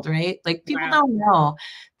 years old, right? Like people don't know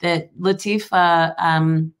that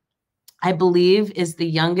Latifah, I believe, is the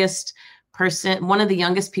youngest person, one of the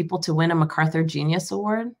youngest people to win a MacArthur Genius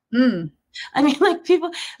Award. I mean, like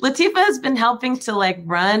Latifah has been helping to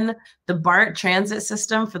run the BART transit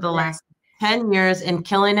system for the last 10 years and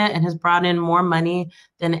killing it, and has brought in more money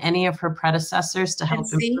than any of her predecessors to help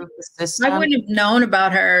improve the system. I wouldn't have known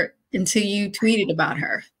about her until you tweeted about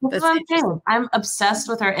her. That's what I'm saying. I'm obsessed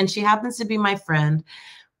with her, and she happens to be my friend.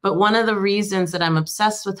 But one of the reasons that I'm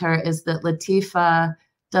obsessed with her is that Latifah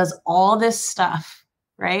does all this stuff,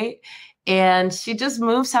 right? And she just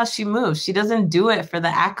moves how she moves. She doesn't do it for the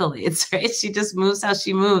accolades, right? She just moves how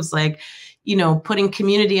she moves, like, you know, putting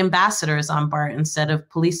community ambassadors on BART instead of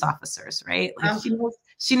police officers, right? Like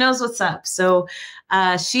she knows what's up. So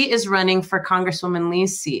she is running for Congresswoman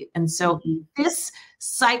Lee's seat. And so this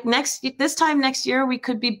time next year, we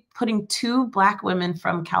could be putting 2 Black women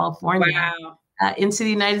from California into the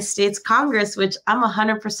United States Congress, which I'm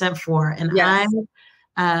 100% for. And I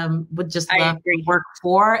would just love to work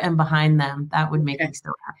for and behind them. That would make me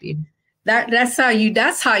so happy. That's how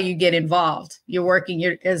you get involved. You're working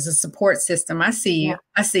as a support system. I see you.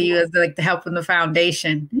 I see you as like the help in the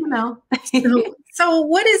foundation. You know. So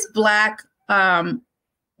what is Black?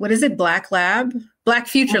 What is it? Black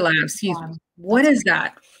Future Lab. Excuse me. What is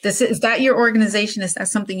that? Is that your organization? Is that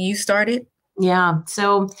something you started? Yeah.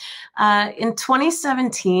 So in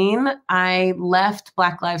 2017, I left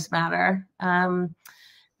Black Lives Matter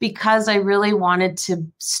because I really wanted to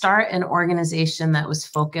start an organization that was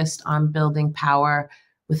focused on building power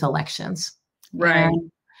with elections. Right.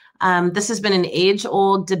 And, this has been an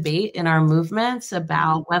age-old debate in our movements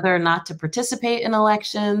about whether or not to participate in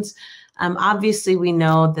elections. Obviously, we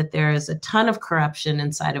know that there is a ton of corruption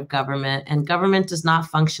inside of government, and government does not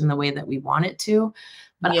function the way that we want it to.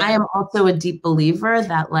 But I am also a deep believer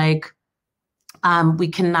that, like, we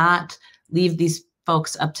cannot leave these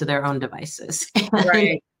folks up to their own devices.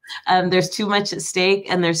 Right. There's too much at stake,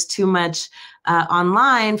 and there's too much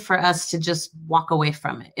online for us to just walk away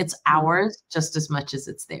from it. It's ours just as much as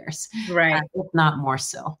it's theirs, right? If not more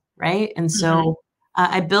so, right? And so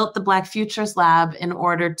I built the Black Futures Lab in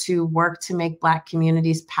order to work to make Black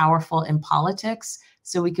communities powerful in politics,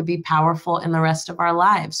 so we could be powerful in the rest of our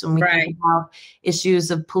lives. When we think about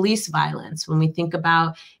issues of police violence, when we think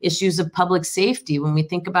about issues of public safety, when we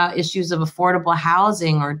think about issues of affordable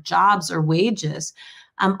housing or jobs or wages,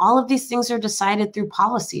 all of these things are decided through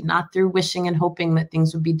policy, not through wishing and hoping that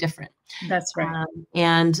things would be different. That's right.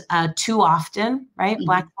 And too often, right,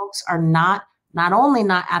 Black folks are not only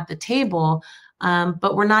not at the table,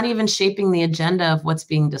 but we're not even shaping the agenda of what's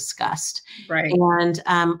being discussed. Right. And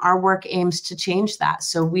our work aims to change that.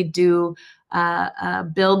 So we do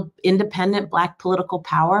build independent Black political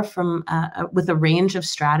power from with a range of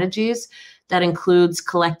strategies that includes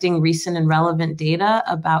collecting recent and relevant data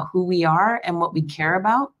about who we are and what we care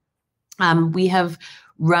about. We have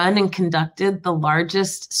run and conducted the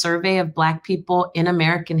largest survey of Black people in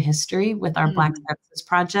American history with our Black Census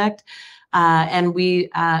Project. And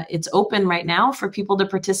it's open right now for people to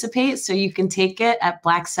participate. So you can take it at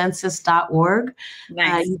blackcensus.org.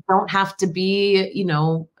 Nice. You don't have to be,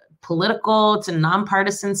 political. It's a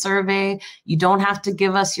nonpartisan survey. You don't have to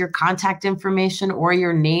give us your contact information or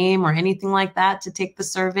your name or anything like that to take the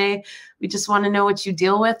survey. We just want to know what you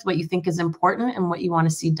deal with, what you think is important, and what you want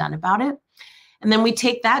to see done about it. And then we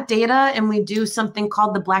take that data and we do something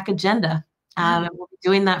called the Black Agenda. And we'll be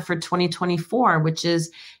doing that for 2024, which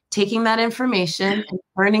is taking that information and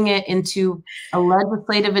turning it into a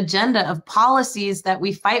legislative agenda of policies that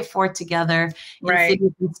we fight for together in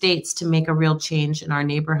cities and states to make a real change in our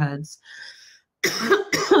neighborhoods.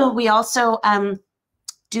 We also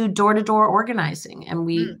do door-to-door organizing, and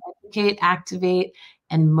we educate, activate,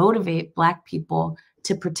 and motivate Black people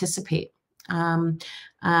to participate.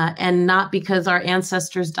 And not because our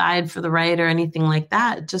ancestors died for the right or anything like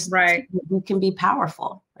that, just we can be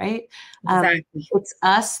powerful, right? Exactly. It's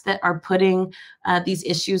us that are putting these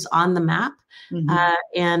issues on the map.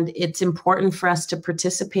 And it's important for us to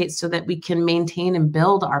participate so that we can maintain and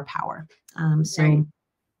build our power. So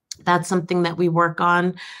that's something that we work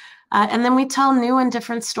on. And then we tell new and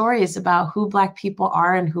different stories about who Black people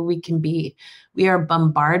are and who we can be. We are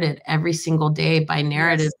bombarded every single day by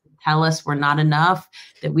narratives that tell us we're not enough,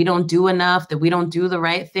 that we don't do enough, that we don't do the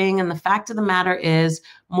right thing. And the fact of the matter is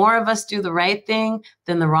more of us do the right thing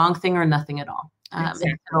than the wrong thing or nothing at all. And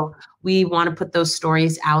so we want to put those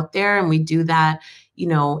stories out there, and we do that,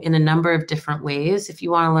 in a number of different ways. If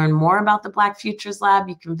you want to learn more about the Black Futures Lab,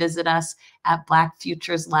 you can visit us at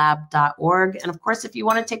blackfutureslab.org. And of course, if you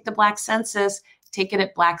want to take the Black Census, take it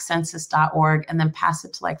at blackcensus.org and then pass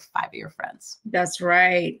it to like 5 of your friends. That's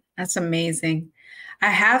right. That's amazing. I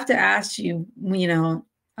have to ask you,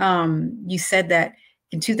 you said that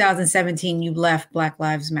in 2017, you left Black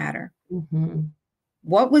Lives Matter.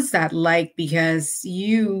 What was that like? Because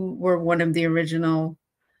you were one of the original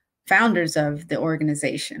founders of the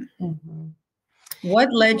organization.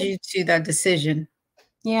 What led you to that decision?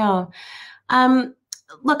 Yeah.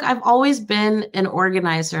 Look, I've always been an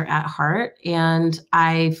organizer at heart, and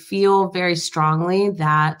I feel very strongly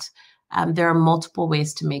that there are multiple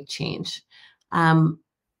ways to make change.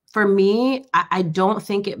 For me, I don't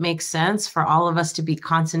think it makes sense for all of us to be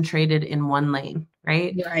concentrated in one lane,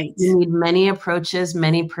 right? Right. You need many approaches,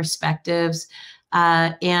 many perspectives.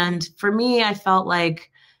 And for me, I felt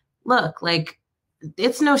like, look, like,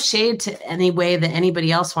 it's no shade to any way that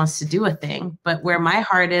anybody else wants to do a thing, but where my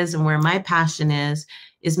heart is and where my passion is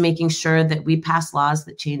making sure that we pass laws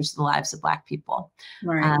that change the lives of Black people.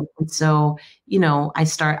 Right. And so, you know, I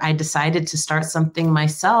decided to start something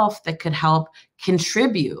myself that could help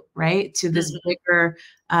contribute, right, to this bigger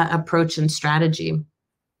approach and strategy.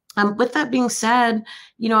 With that being said,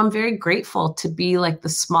 you know, I'm very grateful to be like the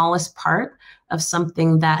smallest part of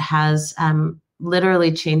something that has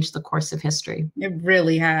literally changed the course of history. It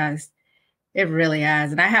really has. It really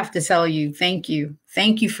has. And I have to tell you, thank you.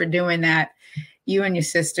 Thank you for doing that, you and your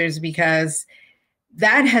sisters, because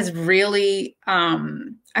that has really,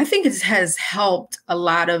 I think it has helped a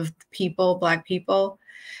lot of people, Black people,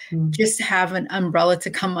 just have an umbrella to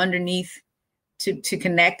come underneath to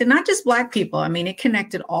connect, and not just Black people. I mean, it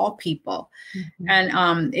connected all people.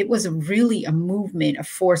 And it was really a movement, a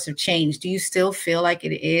force of change. Do you still feel like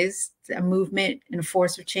it is a movement and a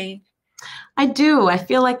force of change? I do. I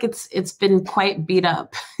feel like it's been quite beat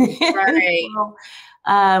up. Right.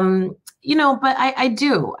 So, you know, but I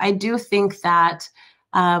do think that,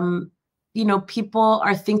 you know, people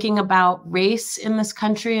are thinking about race in this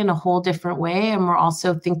country in a whole different way. And we're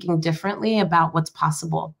also thinking differently about what's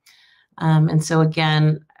possible. And so,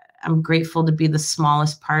 again, I'm grateful to be the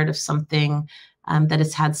smallest part of something that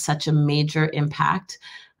has had such a major impact.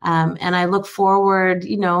 And I look forward,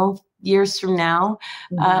 you know, years from now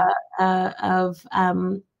of,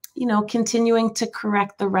 you know, continuing to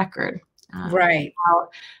correct the record. Right.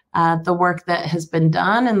 About the work that has been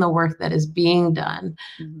done and the work that is being done.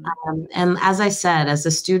 And as I said, as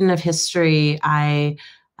a student of history, I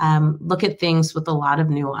look at things with a lot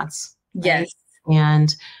of nuance. Right? Yes.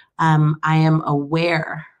 And I am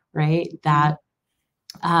aware, right, that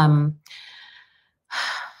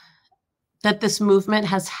that this movement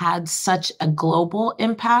has had such a global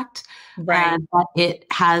impact, right, that it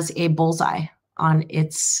has a bullseye on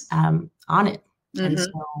its on it. And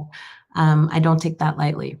so I don't take that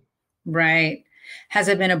lightly. Right. Has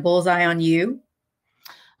it been a bullseye on you?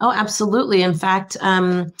 Oh, absolutely. In fact,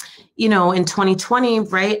 you know, in 2020,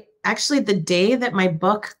 right, actually the day that my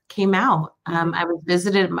book came out, I was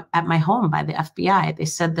visited at my home by the FBI. They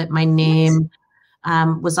said that my name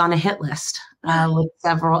was on a hit list with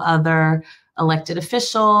several other elected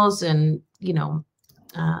officials and, you know,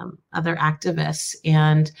 other activists.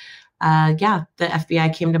 And yeah, the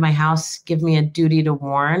FBI came to my house, give me a duty to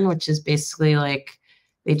warn, which is basically like,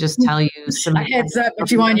 they just tell you some a heads up,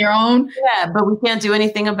 but you on your own. Yeah, but we can't do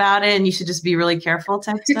anything about it, and you should just be really careful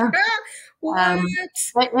type stuff.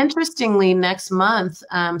 But interestingly, next month,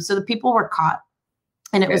 so the people were caught,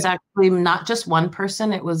 and it was actually not just one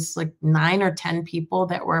person; it was like 9 or 10 people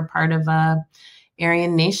that were a part of a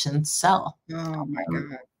Aryan Nation cell. Oh my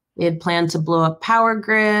God! They had planned to blow up power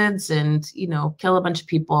grids and, you know, kill a bunch of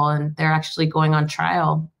people, and they're actually going on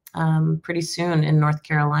trial pretty soon in North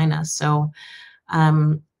Carolina. So.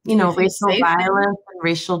 You know, racial violence and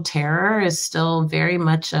racial terror is still very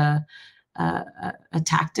much a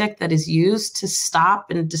tactic that is used to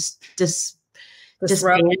stop and disband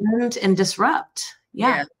and disrupt.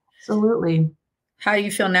 Yeah, absolutely. How do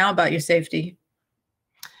you feel now about your safety?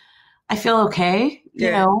 I feel okay.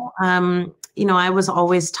 You know, I was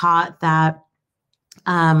always taught that,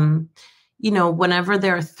 you know, whenever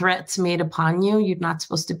there are threats made upon you, you're not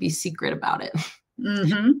supposed to be secret about it.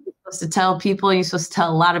 You're supposed to tell people, you're supposed to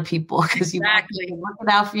tell a lot of people, because you want to look it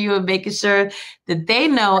out for you and making sure that they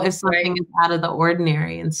know if something is out of the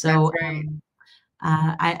ordinary. And so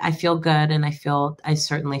I feel good, and I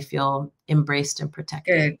certainly feel embraced and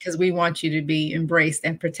protected. Good, because we want you to be embraced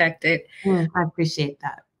and protected. I appreciate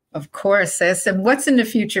that. Of course, sis. And what's in the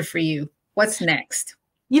future for you? What's next?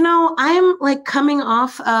 You know, I'm like coming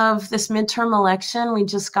off of this midterm election. We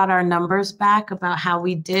just got our numbers back about how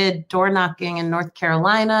we did door knocking in North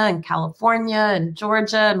Carolina and California and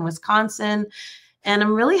Georgia and Wisconsin. And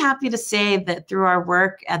I'm really happy to say that through our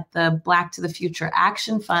work at the Black to the Future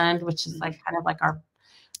Action Fund, which is like kind of like our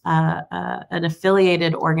an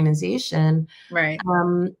affiliated organization, right?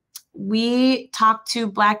 We talked to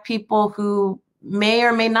Black people who may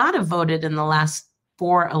or may not have voted in the last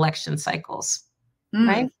 4 election cycles.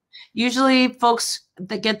 Right. Usually folks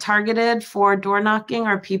that get targeted for door knocking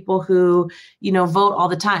are people who, you know, vote all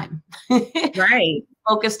the time. Right.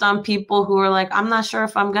 Focused on people who are like, I'm not sure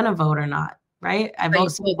if I'm going to vote or not. Right. I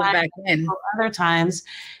vote sometimes, other times.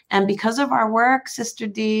 And because of our work, Sister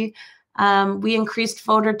Dee, we increased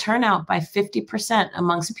voter turnout by 50%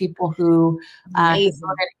 amongst people who voted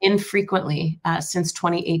infrequently since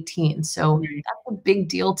 2018. So that's a big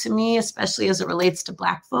deal to me, especially as it relates to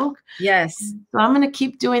Black folk. Yes. So I'm going to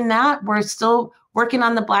keep doing that. We're still working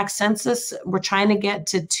on the Black census. We're trying to get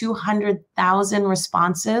to 200,000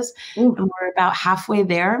 responses, and we're about halfway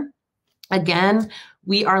there. Again,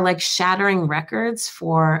 we are like shattering records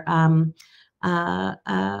for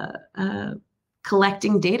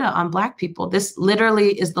collecting data on Black people. This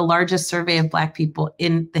literally is the largest survey of Black people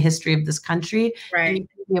in the history of this country. Right. And you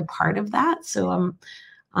can be a part of that. So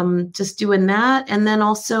I'm just doing that. And then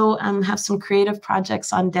also have some creative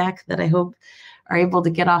projects on deck that I hope are able to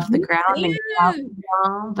get off the ground and get out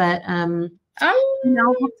long. But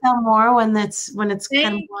we'll tell more when it's kind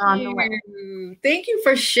of on the way. Thank you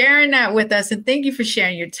for sharing that with us, and thank you for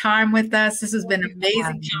sharing your time with us. This has been an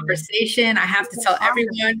amazing conversation. I have to tell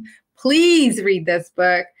everyone, please read this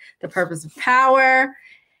book, The Purpose of Power,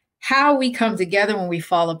 How We Come Together When We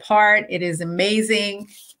Fall Apart. It is amazing.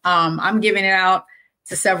 I'm giving it out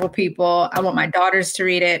to several people. I want my daughters to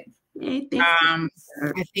read it. I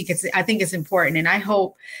think it's important, and I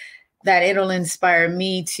hope that it'll inspire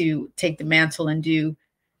me to take the mantle and do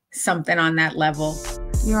something on that level.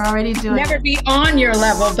 You're already doing Never be on your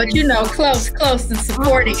level, but close and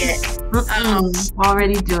supporting it.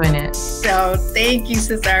 Already doing it. So thank you,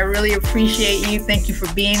 sister. I really appreciate you. Thank you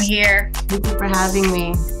for being here. Thank you for having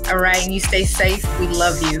me. All right. And you stay safe. We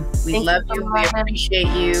love you. We love you. We appreciate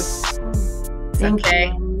you. Thank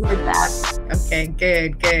you. You're the best. Okay,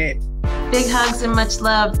 good. Big hugs and much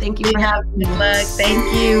love. Thank you for having me.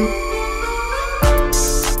 Thank you.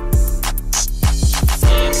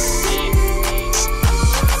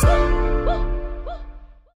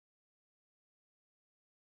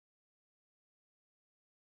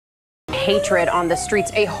 Hatred on the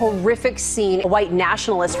streets, a horrific scene, a white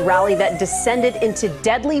nationalist rally that descended into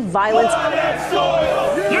deadly violence.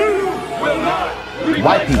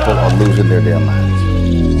 White people are losing their damn minds.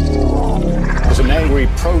 As an angry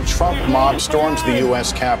pro-Trump mob storms the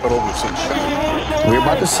U.S. Capitol, we've seen We're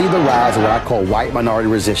about to see the rise of what I call white minority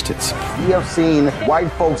resistance. We have seen white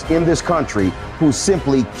folks in this country who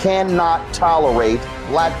simply cannot tolerate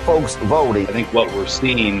Black folks voting. I think what we're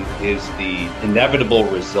seeing is the inevitable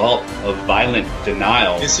result of violent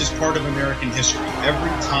denial. This is part of American history.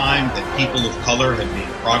 Every time that people of color have made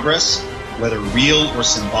progress, whether real or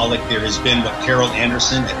symbolic, there has been what Carol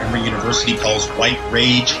Anderson at Emory University calls white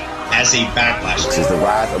rage as a backlash. This is the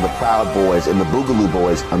rise of the Proud Boys and the Boogaloo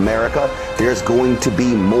Boys. America, there's going to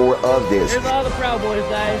be more of this. Here's all the Proud Boys,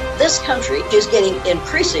 guys. This country is getting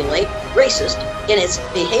increasingly racist in its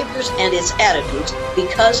behaviors and its attitudes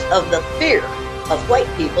because of the fear of white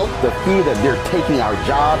people. The fear that they're taking our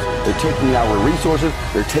jobs, they're taking our resources,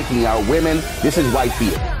 they're taking our women. This is white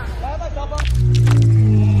fear.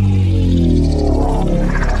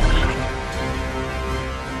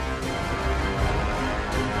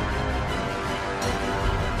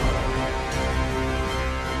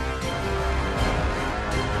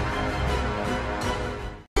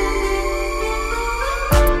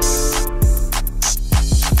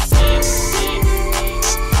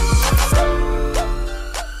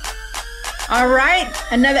 All right,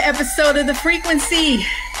 another episode of The Frequency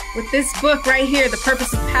with this book right here, The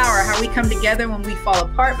Purpose of Power, How We Come Together When We Fall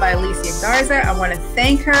Apart by Alicia Garza. I want to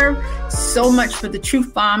thank her so much for the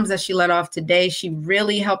truth bombs that she let off today. She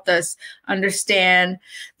really helped us understand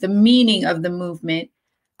the meaning of the movement,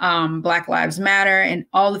 Black Lives Matter, and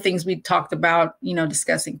all the things we talked about,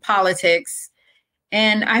 discussing politics.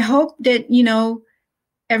 And I hope that,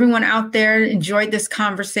 everyone out there enjoyed this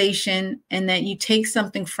conversation and that you take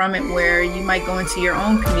something from it where you might go into your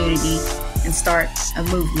own community and start a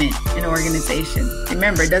movement, an organization.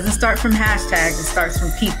 Remember, it doesn't start from hashtags, it starts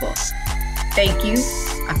from people. Thank you.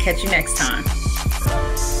 I'll catch you next time.